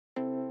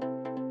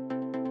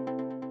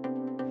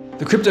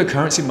The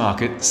cryptocurrency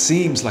market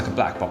seems like a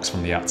black box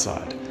from the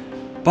outside,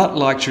 but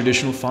like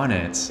traditional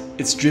finance,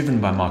 it's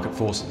driven by market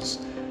forces.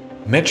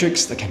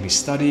 Metrics that can be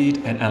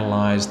studied and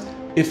analyzed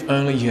if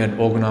only you had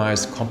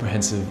organized,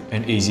 comprehensive,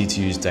 and easy to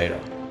use data.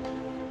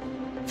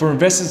 For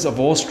investors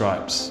of all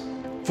stripes,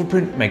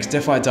 Foorprint makes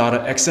DeFi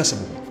data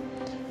accessible.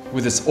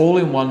 With its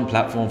all-in-one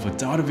platform for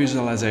data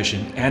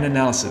visualization and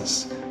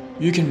analysis,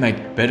 you can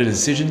make better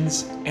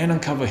decisions and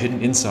uncover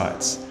hidden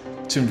insights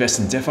to invest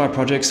in DeFi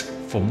projects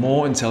for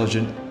more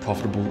intelligent,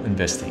 profitable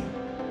investing.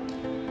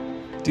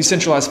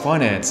 Decentralized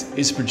finance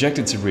is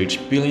projected to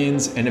reach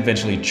billions and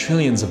eventually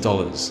trillions of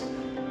dollars.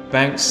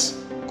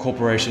 Banks,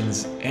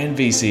 corporations, and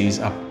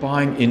VCs are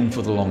buying in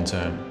for the long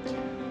term.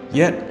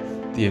 Yet,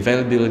 the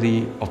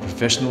availability of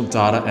professional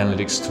data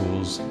analytics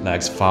tools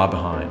lags far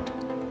behind.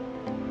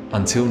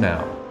 Until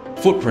now,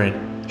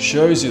 Foorprint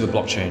shows you the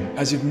blockchain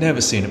as you've never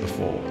seen it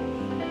before.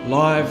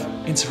 Live,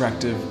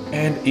 interactive,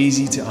 and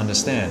easy to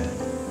understand.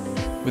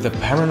 With a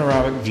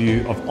panoramic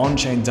view of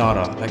on-chain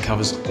data that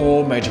covers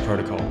all major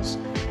protocols,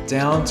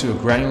 down to a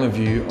granular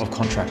view of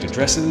contract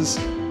addresses,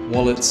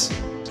 wallets,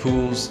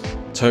 pools,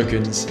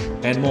 tokens,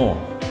 and more.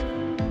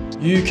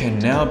 You can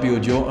now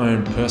build your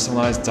own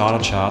personalized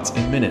data charts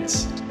in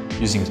minutes,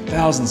 using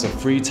thousands of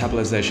free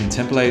tabulation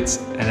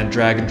templates and a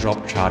drag and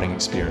drop charting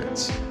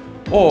experience.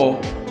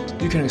 Or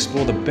you can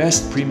explore the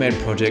best pre-made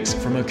projects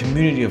from a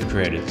community of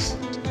creators.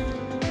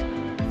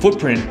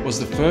 Foorprint was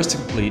the first to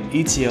complete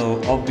ETL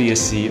of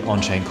BSC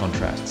on-chain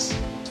contracts.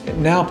 It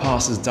now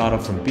passes data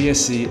from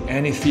BSC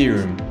and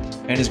Ethereum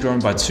and is growing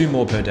by 2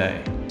 more per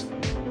day.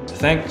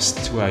 Thanks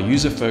to our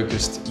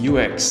user-focused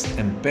UX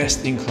and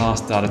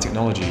best-in-class data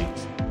technology,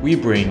 we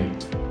bring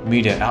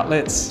media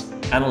outlets,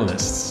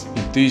 analysts,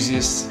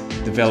 enthusiasts,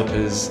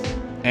 developers,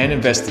 and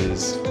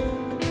investors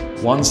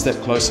one step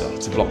closer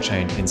to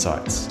blockchain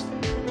insights.